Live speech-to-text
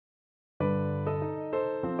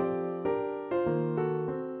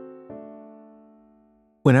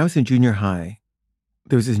When I was in junior high,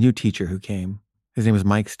 there was this new teacher who came. His name was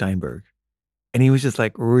Mike Steinberg. And he was just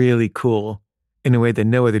like really cool in a way that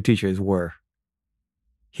no other teachers were.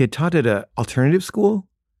 He had taught at an alternative school.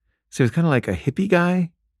 So he was kind of like a hippie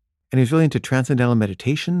guy. And he was really into transcendental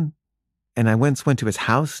meditation. And I once went to his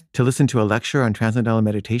house to listen to a lecture on transcendental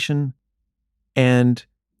meditation. And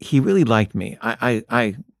he really liked me.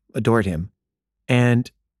 I adored him. And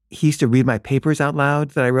he used to read my papers out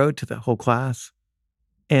loud that I wrote to the whole class.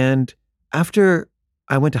 And after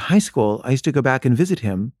I went to high school, I used to go back and visit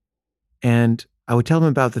him. And I would tell him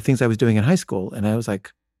about the things I was doing in high school. And I was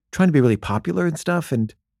like trying to be really popular and stuff.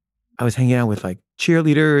 And I was hanging out with like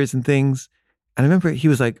cheerleaders and things. And I remember he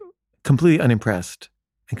was like completely unimpressed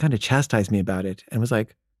and kind of chastised me about it and was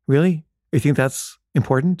like, really? You think that's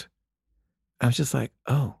important? I was just like,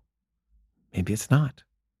 oh, maybe it's not.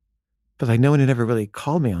 But like no one had ever really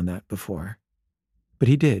called me on that before. But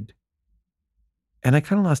he did. And I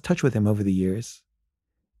kind of lost touch with him over the years.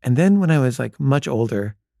 And then when I was like much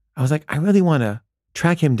older, I was like, I really want to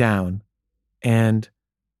track him down and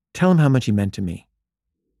tell him how much he meant to me.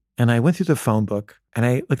 And I went through the phone book and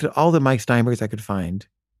I looked at all the Mike Steinbergs I could find.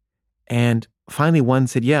 And finally one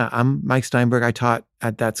said, yeah, I'm Mike Steinberg. I taught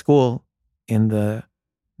at that school in the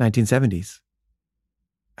 1970s.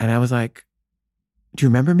 And I was like, do you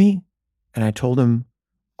remember me? And I told him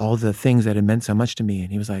all the things that had meant so much to me.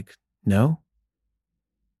 And he was like, no.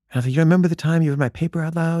 And I was like, you don't remember the time you read my paper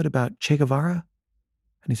out loud about Che Guevara?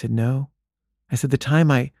 And he said, no. I said, the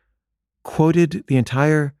time I quoted the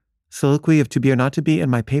entire soliloquy of To Be or Not to Be in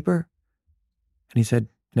my paper? And he said,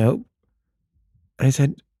 no. And I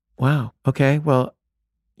said, wow, okay, well,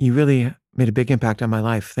 you really made a big impact on my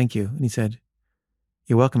life. Thank you. And he said,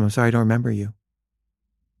 you're welcome. I'm sorry I don't remember you.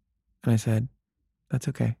 And I said, that's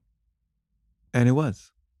okay. And it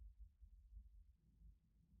was.